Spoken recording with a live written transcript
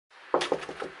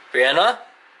Brianna?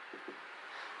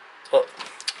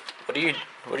 What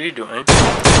are you doing?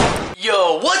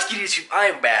 Yo, what's good YouTube?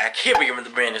 I'm back. Here we go with the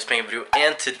brand new spanking video,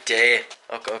 and today,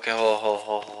 okay,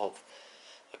 hold.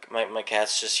 Look, my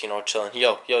cat's just, chilling.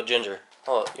 Yo, Ginger.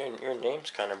 Oh, your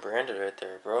name's kind of branded right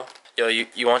there, bro. Yo,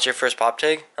 you want your first pop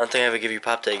tag? I don't think I ever give you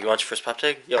pop tag. You want your first pop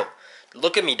tag? Yo,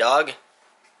 look at me, dog.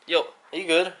 Yo, are you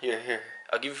good? Here.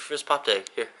 I'll give you your first pop tag.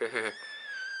 Here.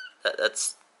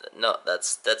 That's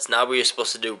not what you're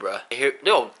supposed to do, bro. Here,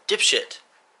 no, dipshit.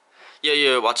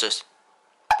 Yo, watch this.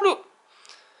 Bloop.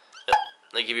 Yep,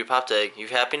 they give you a pop tag. You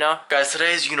happy now? Guys,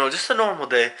 today is, just a normal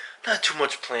day. Not too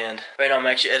much planned. Right now, I'm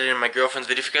actually editing my girlfriend's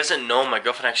video. If you guys didn't know, my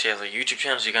girlfriend actually has a YouTube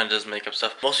channel. She kind of does makeup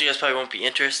stuff. Most of you guys probably won't be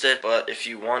interested, but if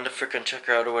you want to freaking check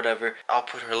her out or whatever, I'll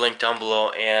put her link down below,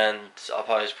 and I'll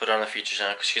probably just put her on the feature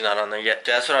channel because she's not on there yet.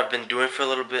 That's what I've been doing for a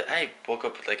little bit. I woke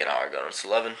up like an hour ago, and it's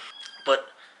 11. But,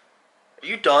 are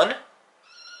you done?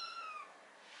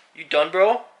 You done, bro?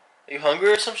 Are you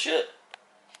hungry or some shit?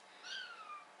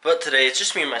 But today, it's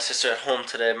just me and my sister at home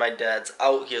today. My dad's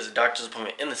out. He has a doctor's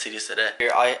appointment in the city today.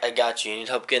 Here, I got you. You need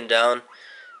help getting down?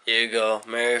 Here you go.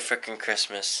 Merry freaking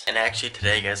Christmas. And actually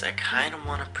today, guys, I kind of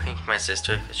want to prank my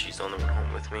sister because she's the only one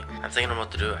home with me. I'm thinking of what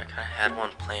to do. I kind of had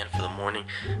one planned for the morning,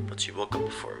 but she woke up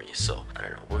before me. So, I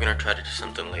don't know. We're going to try to do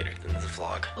something later than the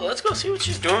vlog. Well, let's go see what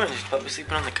she's doing. She's probably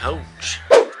sleeping on the couch.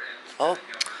 Oh,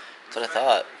 that's what I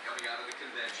thought.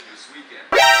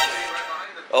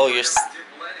 Oh, you're...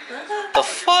 The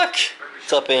fuck?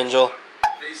 What's up, Angel?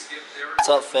 What's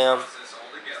up, fam?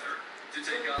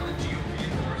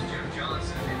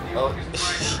 Oh.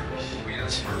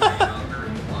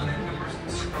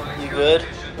 You good?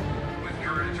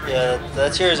 Yeah,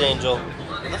 that's yours, Angel.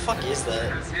 What the fuck is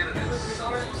that?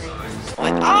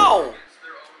 Like, ow!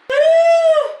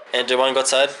 And do you want to go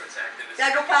outside?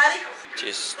 Gotta go potty?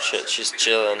 She's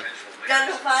chilling.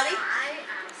 Gotta go potty?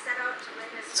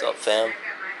 What's up, fam?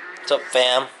 What's up,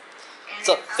 fam? What's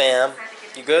up, fam?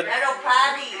 You good? Gotta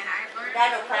potty?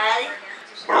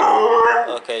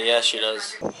 Okay, yeah, she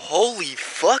does. Holy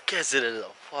fuck, as it is a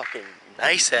fucking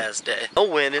nice ass day. No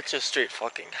wind, it's just straight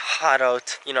fucking hot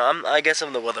out. I guess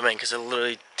I'm the weatherman because I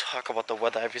literally talk about the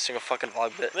weather every single fucking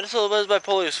vlog bit. Minnesota weather's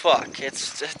bipolar as fuck.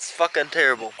 It's fucking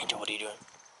terrible. Angel, what are you doing?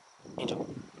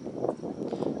 Angel,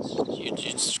 you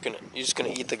just gonna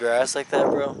eat the grass like that,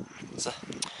 bro?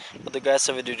 What the grass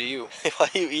ever do to you? Why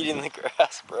are you eating the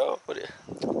grass, bro? What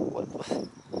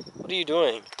are you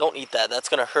doing? Don't eat that. That's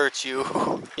gonna hurt you.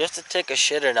 You have to take a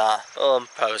shit or nah? Oh, I'm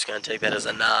probably just gonna take that as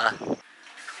a nah.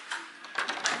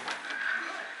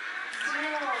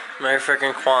 Merry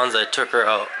freaking Kwanzaa, I took her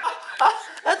out.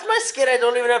 That's my skin. I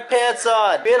don't even have pants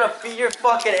on. Being a feed your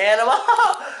fucking animal.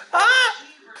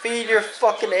 Feed your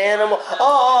fucking animal.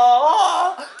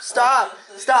 Oh, stop.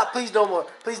 Please no more.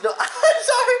 Please no. I'm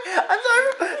sorry.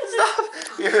 Stop.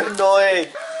 You're annoying.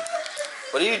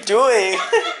 What are you doing?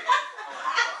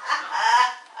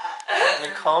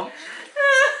 Come?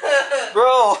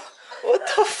 Bro, what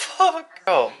the fuck?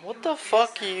 Bro, what the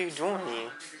fuck are you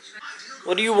doing?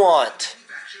 What do you want?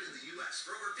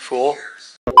 Fool.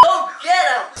 Go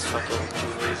get him!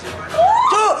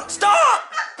 Dude, stop!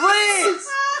 Please!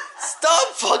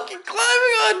 Stop fucking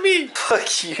climbing on me!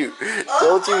 Fuck you.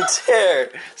 Don't you dare.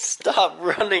 Stop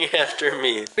running after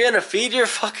me. You're gonna feed your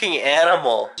fucking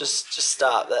animal. Just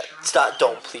stop that. Stop.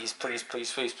 Don't, please. You're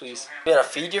gonna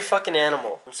feed your fucking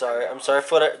animal. I'm sorry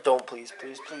for that. Don't, please.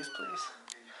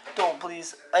 Don't,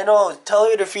 please. I know. Tell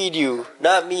her to feed you,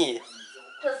 not me.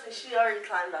 Pussy, she already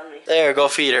climbed on me. There, go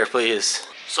feed her, please.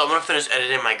 So I'm gonna finish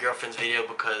editing my girlfriend's video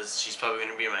because she's probably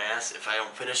gonna be in my ass if I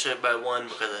don't finish it by 1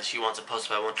 because she wants to post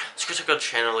by 1. So go check out the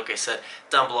channel, like I said,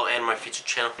 down below, and my featured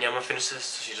channel. Yeah, I'm gonna finish this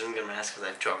so she doesn't get in my ass because I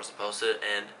have 2 hours to post it,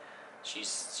 and she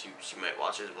might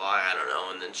watch this vlog, I don't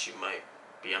know, and then she might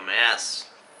be on my ass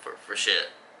for shit.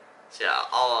 So yeah,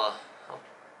 I'll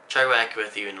try back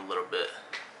with you in a little bit.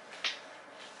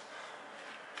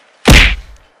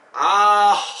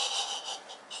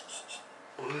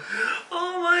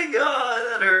 Oh my god,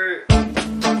 that hurt.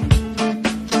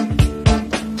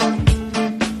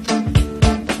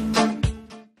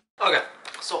 Okay,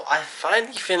 so I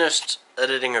finally finished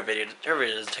editing her video. Her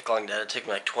video doesn't take long to edit. It took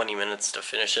me like 20 minutes to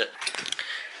finish it.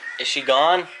 Is she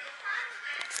gone?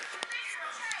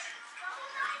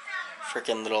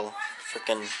 Freaking little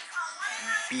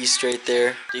beast right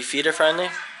there. Do you feed her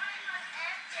finally?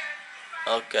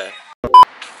 Okay.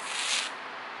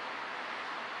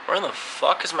 Where the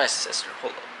fuck is my sister?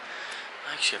 Hold up.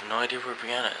 I actually have no idea where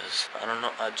Brianna is. I don't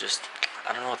know. I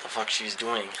don't know what the fuck she's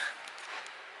doing.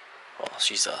 Well,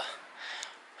 she's not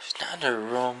in her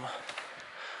room.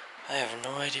 I have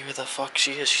no idea where the fuck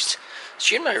she is. Is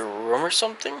she in my room or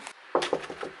something?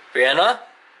 Brianna?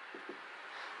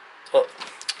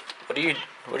 What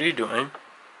are you doing?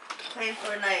 Playing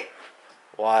FORTNITE.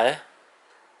 Why?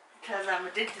 Because I'm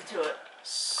addicted to it.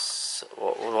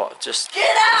 Just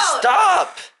Get out!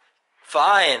 Stop!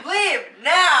 Fine. Leave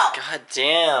now! God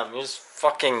damn, you just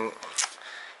fucking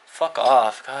fuck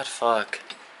off. God fuck.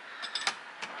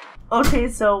 Okay,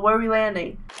 so where are we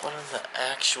landing? What in the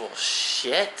actual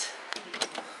shit?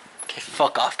 Okay,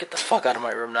 fuck off. Get the fuck out of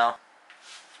my room now.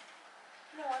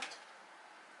 You know what?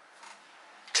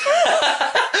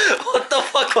 What the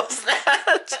fuck was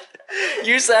that?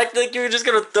 You just acted like you were just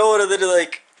gonna throw it and then you're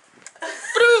like...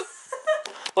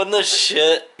 What in the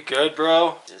shit? You good,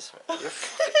 bro? What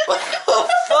the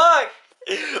fuck?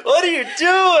 What are you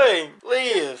doing?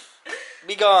 Leave.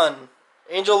 Be gone.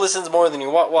 Angel listens more than you.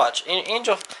 Watch.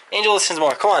 Angel listens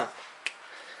more. Come on.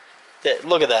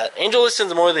 Look at that. Angel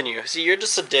listens more than you. See, you're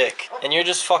just a dick. And you're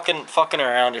just fucking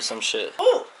around or some shit.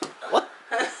 Oh! What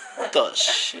the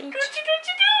shit?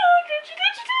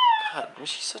 God,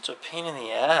 she's such a pain in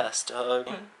the ass, dog.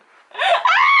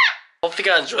 Hope you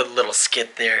guys enjoyed the little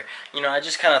skit there. You know, I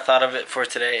just kind of thought of it for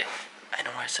today. I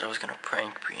know I said I was going to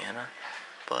prank Brianna,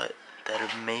 but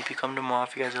that'll maybe come tomorrow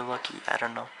if you guys are lucky. I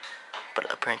don't know.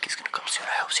 But a prank is going to come soon.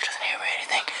 I hope she doesn't hear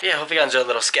anything. Yeah, I hope you guys enjoyed the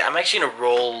little skit. I'm actually going to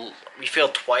roll... We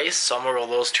failed twice, so I'm going to roll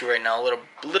those two right now. Little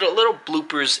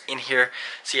bloopers in here.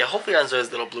 So yeah, hopefully you guys enjoyed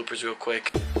those little bloopers real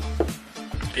quick.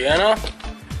 Brianna?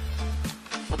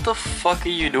 What the fuck are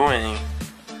you doing?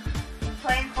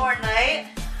 Playing FORTNIte?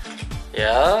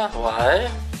 Yeah? Why?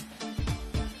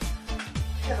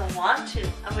 Because I want to.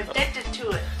 I'm addicted to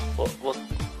it. What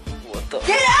the...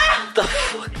 Get out! What the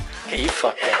fuck? Okay, you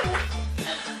fucked up.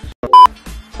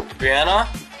 Brianna?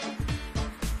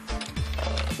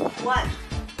 What?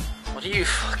 What are you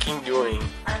fucking doing?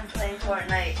 I'm playing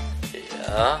FORTNIte.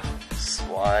 Yeah?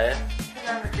 Why? Because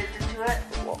I'm addicted to it.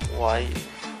 Why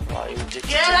are you addicted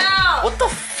Get to it? out! What the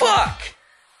fuck?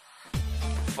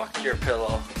 Fuck your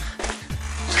pillow.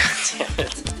 God damn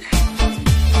it.